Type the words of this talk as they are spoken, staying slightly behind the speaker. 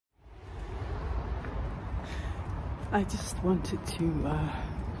I just wanted to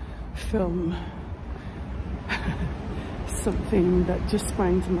film something that just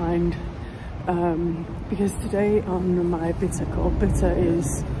sprang to mind because today on my BITA call, BITA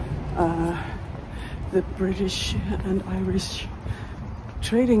is the British and Irish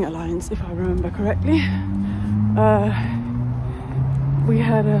Trading Alliance, if I remember correctly.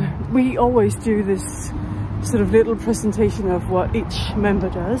 We always do this sort of little presentation of what each member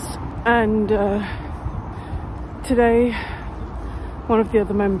does, and today one of the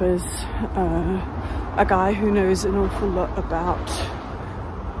other members, a guy who knows an awful lot about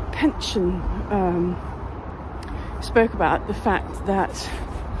pension, spoke about the fact that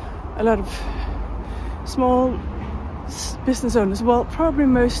a lot of small business owners, well, probably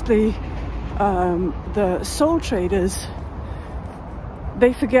mostly the sole traders,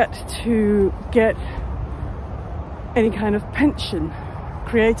 they forget to get any kind of pension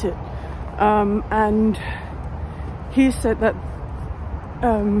created, and he said that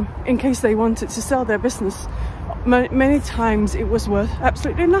in case they wanted to sell their business, many times it was worth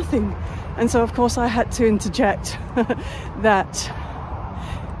absolutely nothing. And so of course I had to interject that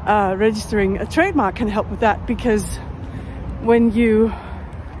registering a trademark can help with that, because when you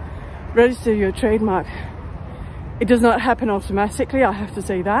register your trademark, it does not happen automatically, I have to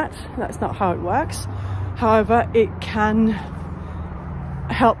say that. That's not how it works. However, it can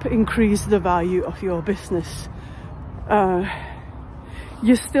help increase the value of your business.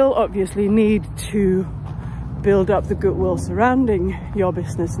 You still obviously need to build up the goodwill surrounding your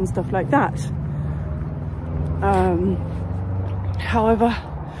business and stuff like that. However,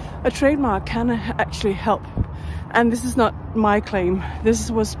 a trademark can actually help. And this is not my claim.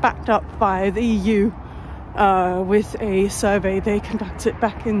 This was backed up by the EU with a survey they conducted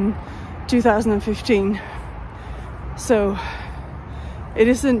back in 2015. So it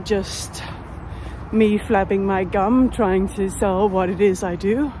isn't just me flapping my gum trying to sell what it is I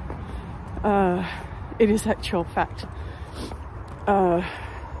do. It is actual fact.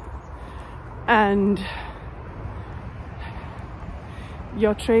 And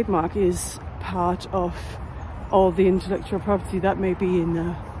your trademark is part of all the intellectual property that may be in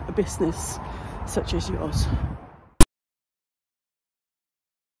a business such as yours.